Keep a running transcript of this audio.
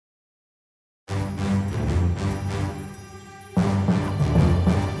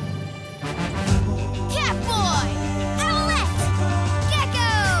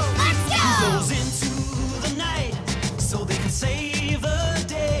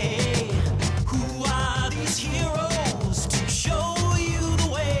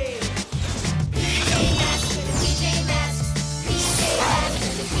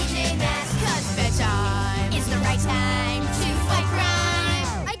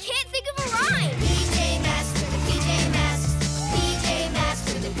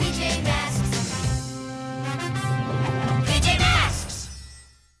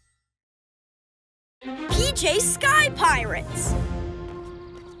PJ Sky Pirates!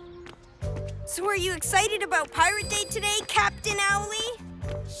 So are you excited about Pirate Day today, Captain Owly?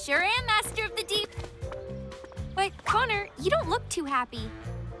 Sure am, Master of the Deep. But, Connor, you don't look too happy.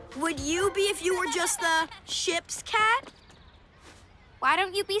 Would you be if you were just the ship's cat? Why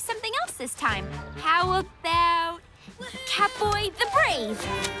don't you be something else this time? How about Catboy the Brave?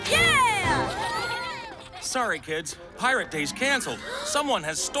 Yeah! Sorry, kids. Pirate Day's canceled. Someone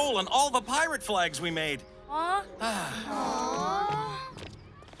has stolen all the pirate flags we made. Aw.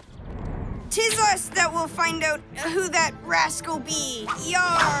 Tis us that will find out who that rascal be.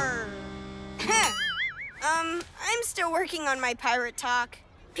 Yar! I'm still working on my pirate talk.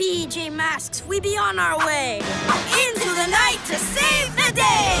 PJ Masks, we be on our way. Into the night to save the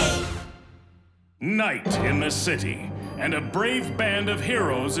day! Night in the city, and a brave band of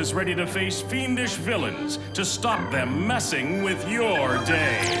heroes is ready to face fiendish villains to stop them messing with your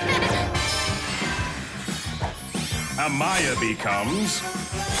day. Amaya becomes...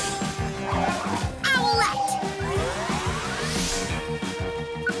 Owlette!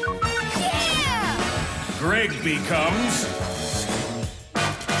 Yeah! Greg becomes...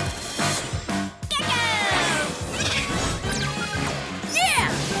 Gekko!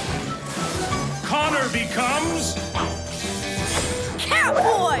 Yeah! Connor becomes...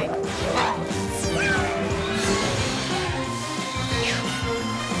 Catboy!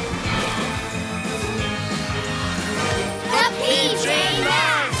 The PJ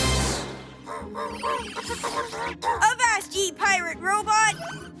Masks! Avast ye pirate robot!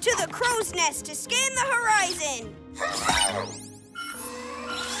 To the crow's nest to scan the horizon!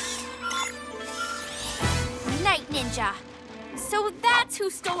 Night Ninja. So that's who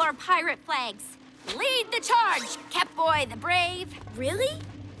stole our pirate flags. Lead the charge, Catboy the Brave. Really?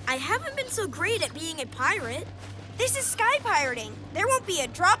 I haven't been so great at being a pirate. This is sky pirating. There won't be a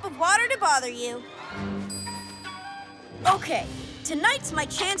drop of water to bother you. Okay, tonight's my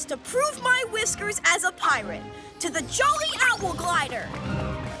chance to prove my whiskers as a pirate. To the Jolly Owl Glider.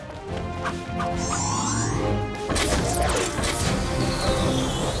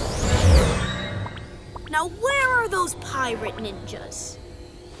 Now where are those pirate ninjas?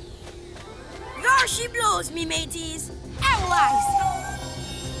 There she blows, me mateys. Owl eyes!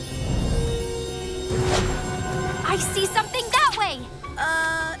 I see something that way.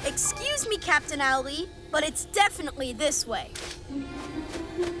 Excuse me, Captain Owly, but it's definitely this way.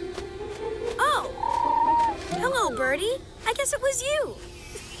 Oh. Hello, Birdie. I guess it was you.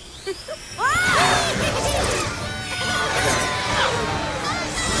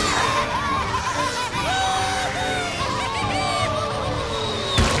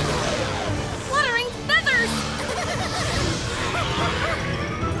 Fluttering feathers!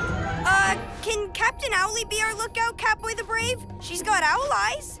 Can Captain Owly be our lookout, Catboy the Brave? She's got owl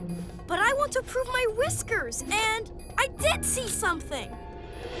eyes. But I want to prove my whiskers, and I did see something.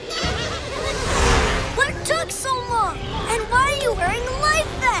 What took so long? And why are you wearing life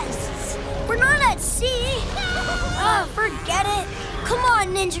vests? We're not at sea. Oh, forget it. Come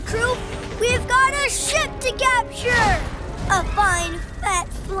on, Ninja Crew. We've got a ship to capture. A fine, fat,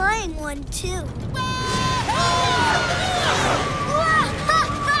 flying one, too.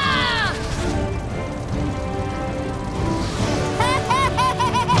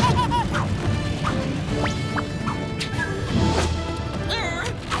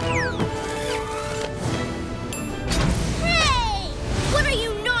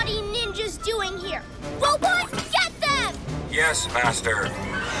 Yes, Master.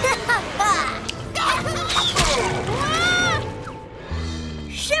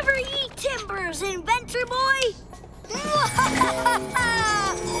 Shiver ye timbers, Inventor Boy!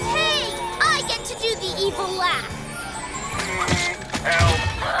 Hey, I get to do the evil laugh. Help!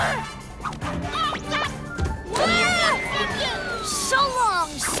 So long,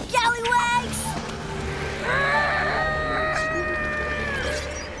 scallywags!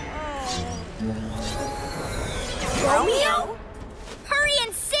 Romeo? Hurry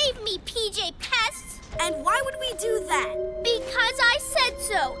and save me, PJ Pests. And why would we do that? Because I said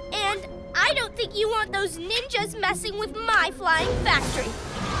so, and I don't think you want those ninjas messing with my flying factory.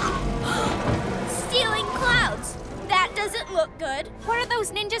 Stealing clouds. That doesn't look good. What are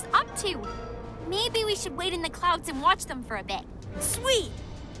those ninjas up to? Maybe we should wait in the clouds and watch them for a bit. Sweet.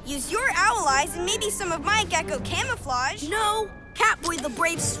 Use your owl eyes and maybe some of my Gekko camouflage. No, Catboy the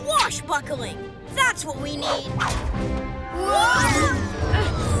Brave swashbuckling. That's what we need.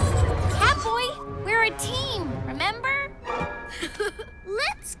 Catboy, we're a team, remember?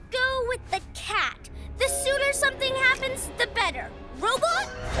 Let's go with the cat. The sooner something happens, the better. Robot?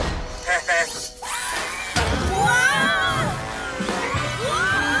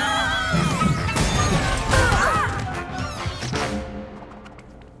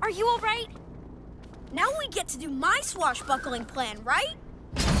 Are you all right? Now we get to do my swashbuckling plan, right?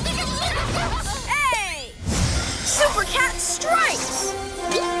 Hey! Super Cat strikes!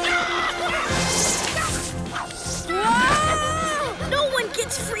 Whoa! No one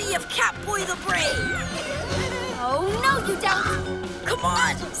gets free of Catboy the Brave! Oh, no, you don't. Come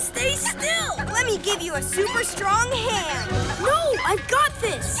on, stay still! Let me give you a super strong hand! No, I've got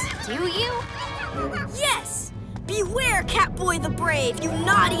this! Do you? Yes! Beware, Catboy the Brave, you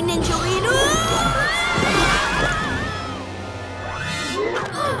naughty ninjalino!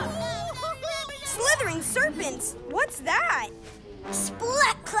 Slithering serpents, what's that?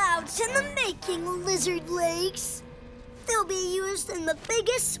 Splat clouds in the making, lizard legs. They'll be used in the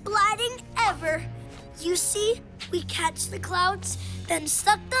biggest splatting ever. You see, we catch the clouds, then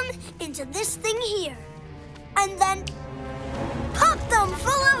suck them into this thing here. And then pop them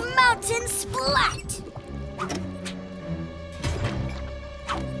full of mountain splat.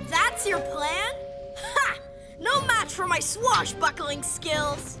 That's your plan? Ha! No match for my swashbuckling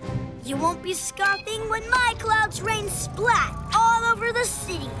skills. You won't be scoffing when my clouds rain splat all over the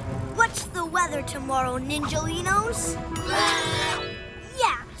city. What's the weather tomorrow, ninjalinos?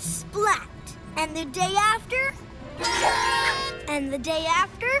 Yeah, splat. And the day after? And the day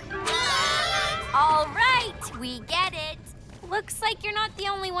after? All right, we get it. Looks like you're not the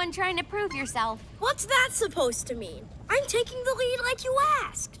only one trying to prove yourself. What's that supposed to mean? I'm taking the lead like you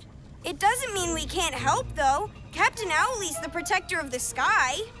asked. It doesn't mean we can't help, though. Captain Owlie's the protector of the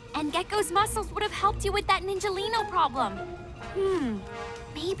sky. And Gekko's muscles would have helped you with that ninjalino problem.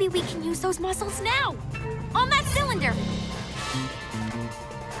 Maybe we can use those muscles now. On that cylinder.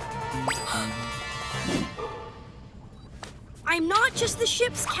 I'm not just the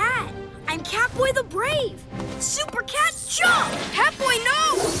ship's cat. I'm Catboy the Brave. Super Cat jump! Catboy,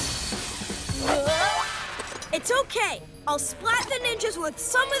 no! It's okay. I'll splat the ninjas with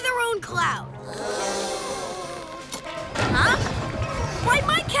some of their own cloud. Huh? Why,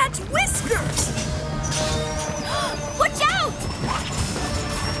 my cat's whiskers! Watch out!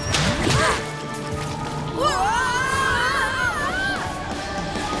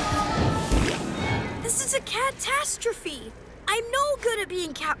 This is a catastrophe. I'm no good at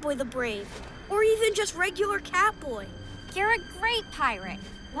being Catboy the Brave, or even just regular Catboy. You're a great pirate,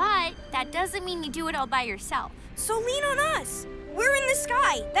 but that doesn't mean you do it all by yourself. So lean on us. We're in the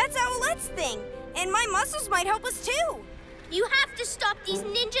sky. That's Owlette's thing. And my muscles might help us too. You have to stop these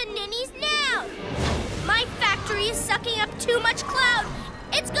ninja ninnies now! My factory is sucking up too much cloud.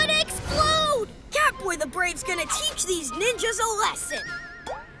 It's gonna explode! Catboy the Brave's gonna teach these ninjas a lesson.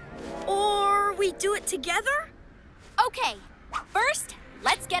 Or we do it together? Okay, first,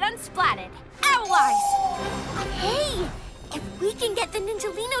 let's get unsplatted. Allies! Hey, if we can get the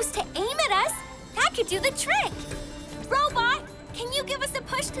ninjalinos to aim at us, that could do the trick. Robot, can you give us a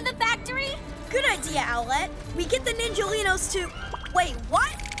push to the factory? Good idea, Owlette. We get the ninjalinos to... Wait,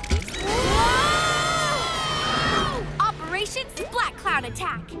 what? Whoa! Operation Splat Cloud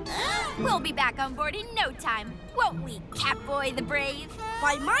Attack. We'll be back on board in no time, won't we, Catboy the Brave?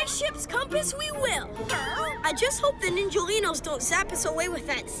 By my ship's compass, we will. I just hope the ninjalinos don't zap us away with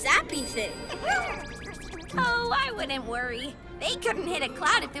that zappy thing. Oh, I wouldn't worry. They couldn't hit a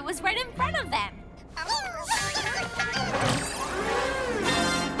cloud if it was right in front of them.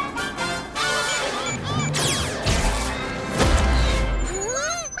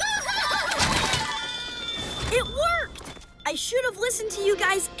 It worked! I should have listened to you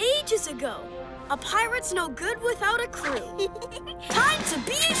guys ages ago. A pirate's no good without a crew. Time to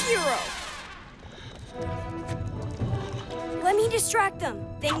be a hero! Let me distract them,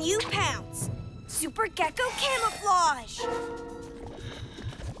 then you pounce. Super Gekko camouflage!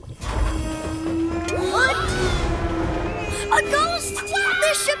 What? A ghost!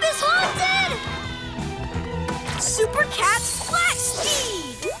 This ship is haunted! Super Cat Splat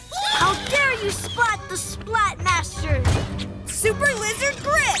Speed! How dare you splat the Splat Master! Super Lizard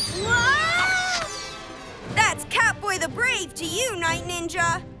Grip! Whoa! That's Catboy the Brave to you, Night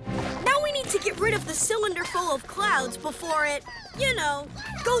Ninja. Now we need to get rid of the cylinder full of clouds before it, you know,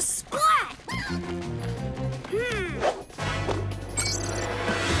 goes splat!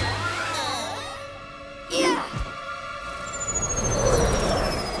 Yeah!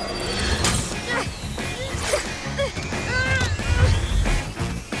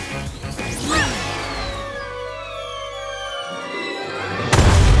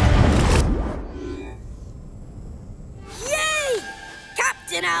 Yay!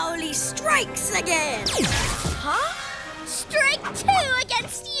 Captain Owlie strikes again! Huh? Strike two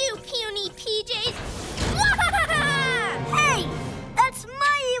against you, puny PJs! Hey! That's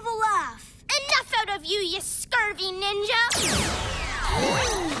my evil laugh! Enough out of you, you scurvy ninja!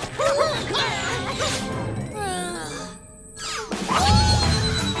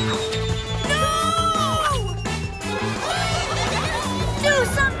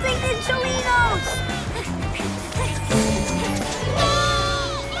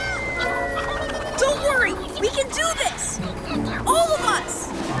 do this! All of us!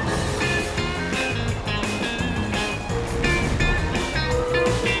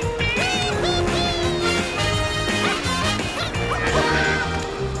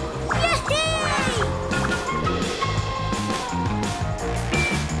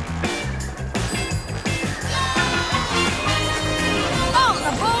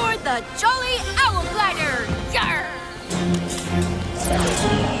 The Jolly Owl Glider! Yarr!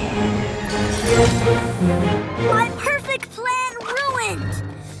 My perfect plan ruined!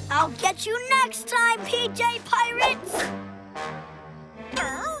 I'll get you next time, PJ Pirates!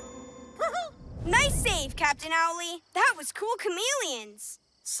 Nice save, Captain Owly. That was cool chameleons.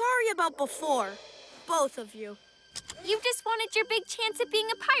 Sorry about before, both of you. You just wanted your big chance at being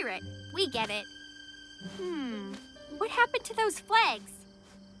a pirate. We get it. What happened to those flags?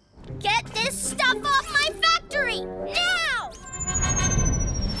 Get this stuff off my factory! Now!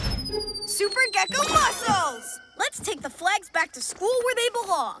 Super Gekko muscles! Let's take the flags back to school where they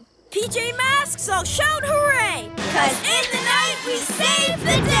belong. PJ Masks, I'll shout hooray! 'Cause in the night we save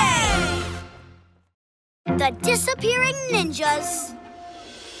the day! The Disappearing Ninjas.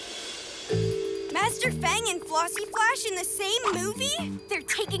 Master Fang and Flossie Flash in the same movie? They're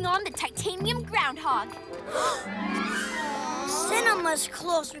taking on the titanium groundhog. Cinema's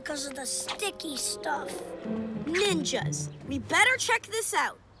closed because of the sticky stuff. Ninjas, we better check this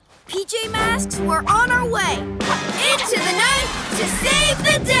out. PJ Masks, we're on our way. Into the night to save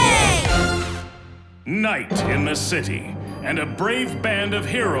the day! Night in the city, and a brave band of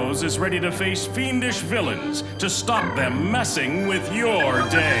heroes is ready to face fiendish villains to stop them messing with your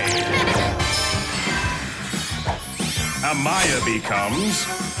day. Amaya becomes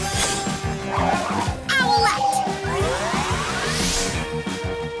Owlette!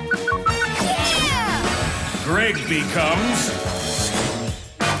 Greg becomes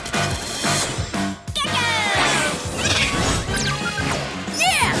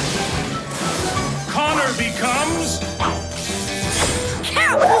Connor becomes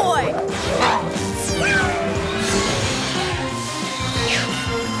Catboy!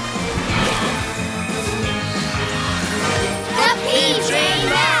 The PJ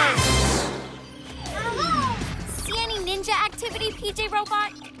Masks! See any ninja activity, PJ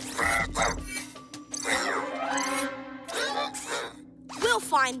Robot? We'll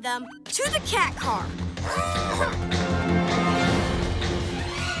find them. To the cat car.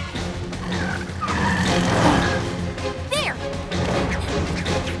 There!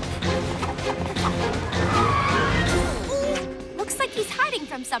 Looks like he's hiding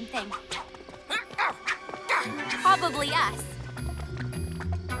from something. Probably us.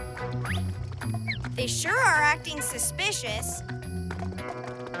 They sure are acting suspicious.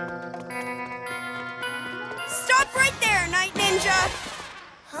 Stop right there, Night Ninja!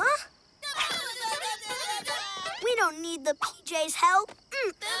 Huh? We don't need the PJ's help.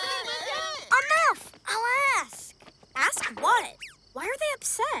 Enough! I'll ask. Ask what? Why are they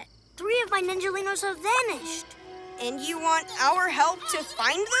upset? 3 of my Ninjalinos have vanished. And you want our help to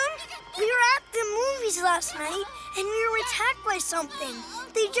find them? We were at the movies last night, and we were attacked by something.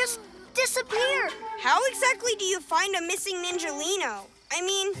 They just disappeared. How exactly do you find a missing Ninjalino? I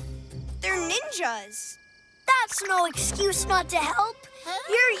mean, they're ninjas. That's no excuse not to help.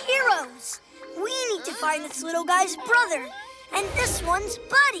 You're heroes. We need to find this little guy's brother, and this one's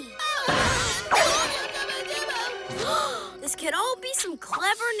buddy. This could all be some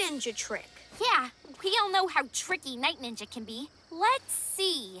clever ninja trick. Yeah, we all know how tricky Night Ninja can be. Let's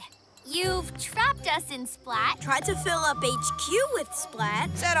see. You've trapped us in Splat. Tried to fill up HQ with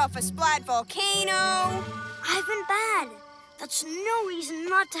Splat. Set off a Splat volcano. I've been bad. That's no reason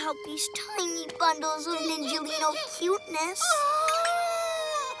not to help these tiny bundles of Ninjalino cuteness.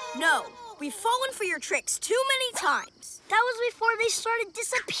 No, we've fallen for your tricks too many times. That was before they started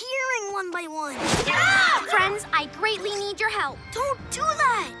disappearing one by one. Friends, I greatly need your help. Don't do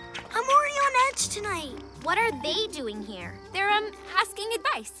that. I'm already on edge tonight. What are they doing here? They're, asking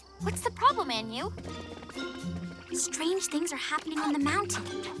advice. What's the problem, Anu? Strange things are happening on the mountain.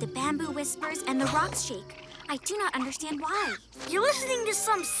 The bamboo whispers and the rocks shake. I do not understand why. You're listening to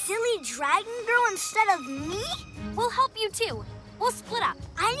some silly dragon girl instead of me? We'll help you too. We'll split up.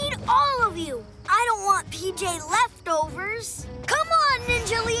 I need all of you. I don't want PJ leftovers. Come on,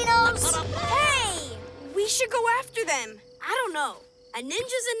 Ninjalinos! Hey! We should go after them. I don't know. A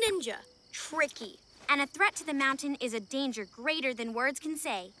ninja's a ninja. Tricky. And a threat to the mountain is a danger greater than words can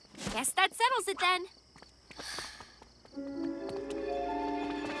say. Guess that settles it then.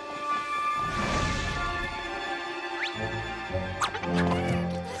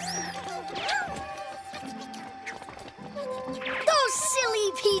 Those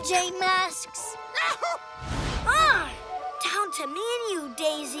silly PJ Masks! to me and you,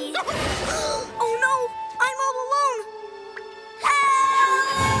 Daisy. Oh no, I'm all alone.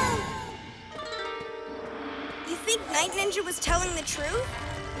 Help! You think Night Ninja was telling the truth?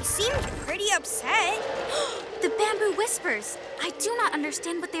 He seemed pretty upset. The bamboo whispers. I do not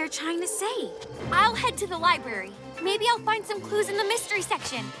understand what they are trying to say. I'll head to the library. Maybe I'll find some clues in the mystery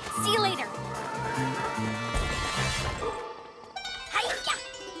section. See you later.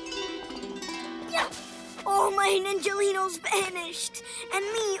 All my Ninjalinos vanished, and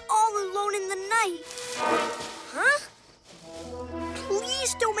me all alone in the night. Huh?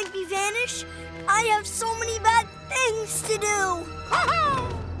 Please don't make me vanish. I have so many bad things to do.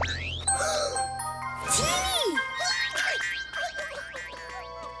 Teeny!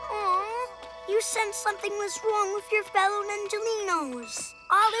 Aw, you sensed something was wrong with your fellow Ninjalinos.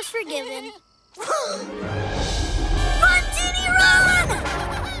 All is forgiven. Run, Teeny, run!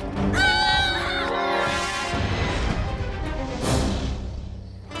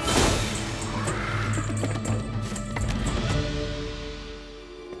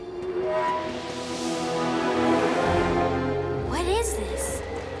 What is this?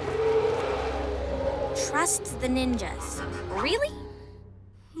 Trust the ninjas. Really?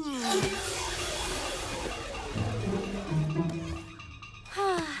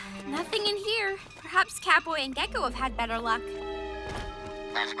 Nothing in here. Perhaps Catboy and Gekko have had better luck.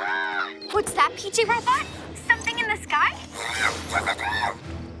 What's that, PJ Robot? Something in the sky?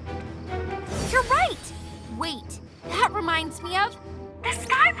 You're right. Wait, that reminds me of the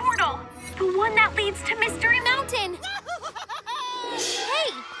sky portal. The one that leads to Mystery Mountain.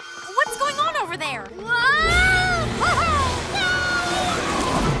 Hey, what's going on over there?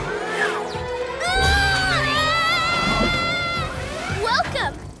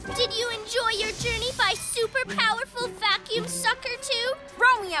 Welcome! Did you enjoy your journey by super powerful vacuum sucker tube?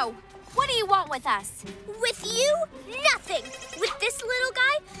 Romeo, what do you want with us? With you, nothing. With this little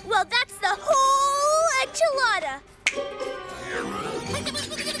guy, well, that's the whole enchilada.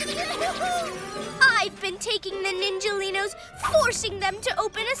 I've been taking the Ninjalinos, forcing them to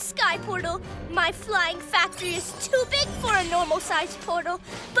open a sky portal. My flying factory is too big for a normal-sized portal,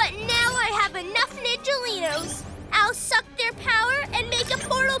 but now I have enough Ninjalinos. I'll suck their power and make a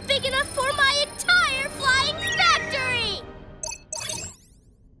portal big enough for my entire flying factory!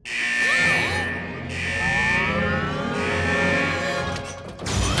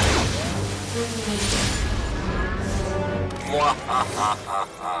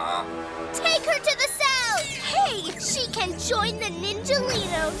 Take her to the cell! Hey, she can join the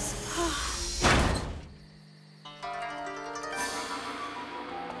Ninjalinos.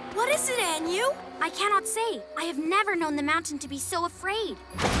 What is it, Anyu? I cannot say. I have never known the mountain to be so afraid.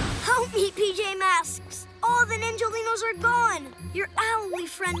 Help me, PJ Masks. All the Ninjalinos are gone. Your owly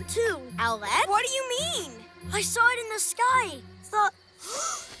friend, too. Owlette? What do you mean? I saw it in the sky.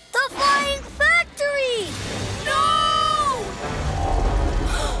 The flying factory! No!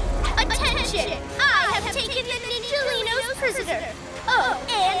 Attention! I have taken the Ninjalinos prisoner. Oh,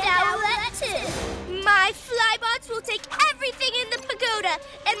 and Owlette too. My flybots will take everything in the pagoda,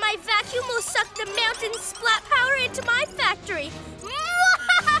 and my vacuum will suck the mountain splat power into my factory.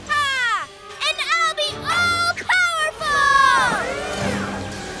 And I'll be all powerful!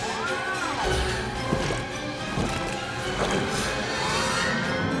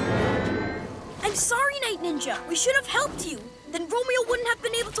 I'm sorry, Night Ninja. We should have helped you. Then Romeo wouldn't have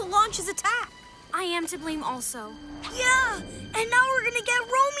been able to launch his attack. I am to blame also. Yeah, and now we're gonna get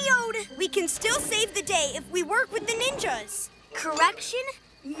Romeo'd. We can still save the day if we work with the ninjas. Correction,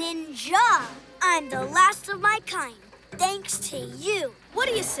 ninja. I'm the last of my kind, thanks to you. What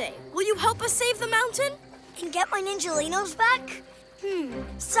do you say? Will you help us save the mountain? And get my Ninjalinos back?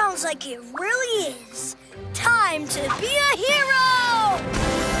 Sounds like it really is. Time to be a hero!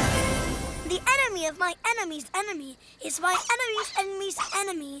 The enemy of my enemy's enemy is my enemy's enemy's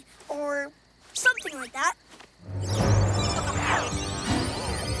enemy, or something like that.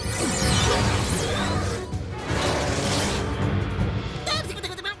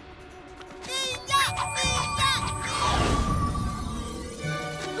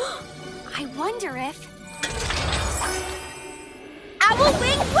 I wonder if... Owl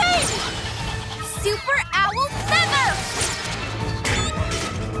Wing Wing! Super Owl Feather!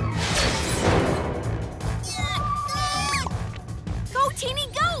 Go, Teeny,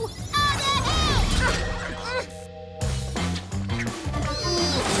 go!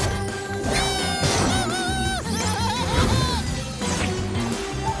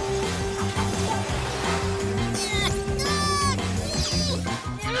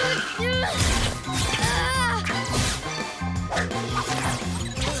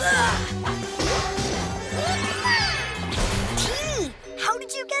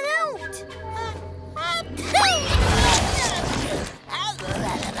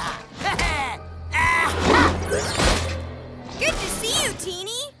 you,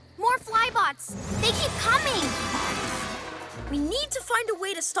 Teeny! More flybots. They keep coming. We need to find a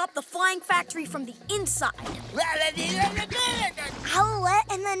way to stop the flying factory from the inside.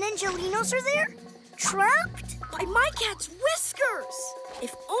 Owlette and the Ninjalinos are there? Trapped? By my cat's whiskers!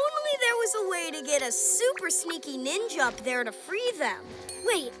 If only there was a way to get a super sneaky ninja up there to free them.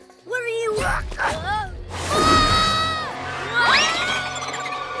 Wait, what are you...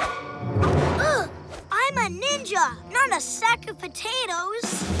 I'm a ninja, not a sack of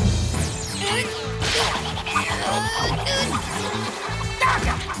potatoes.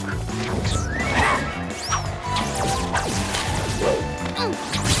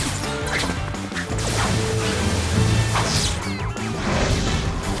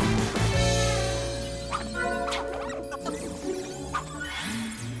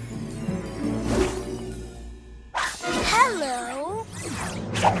 Hello.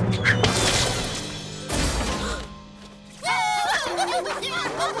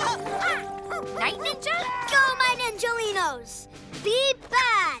 Night Ninja? Go, my Ninjalinos! Be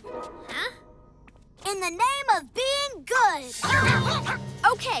bad! Huh? In the name of being good!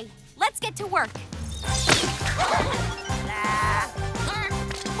 Okay, let's get to work.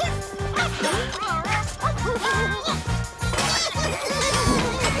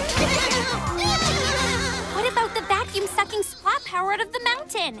 What about the vacuum sucking splat power out of the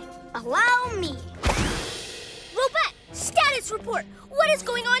mountain? Allow me. Robot, status report. What is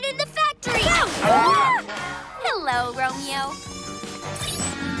going on in the factory? Hello, Romeo.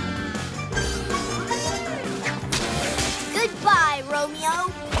 Goodbye, Romeo.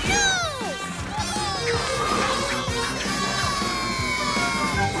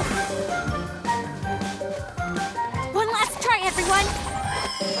 One last try, everyone.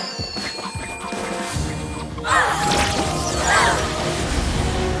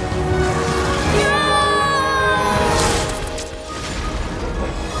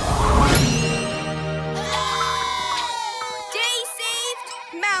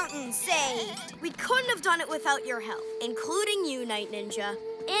 Mountain saved. We couldn't have done it without your help, including you, Night Ninja.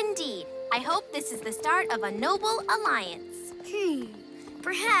 Indeed. I hope this is the start of a noble alliance.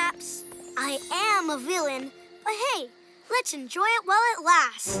 Perhaps I am a villain, but hey, let's enjoy it while it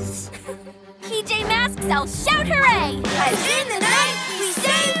lasts. PJ Masks, I'll shout hooray! 'Cause in the night we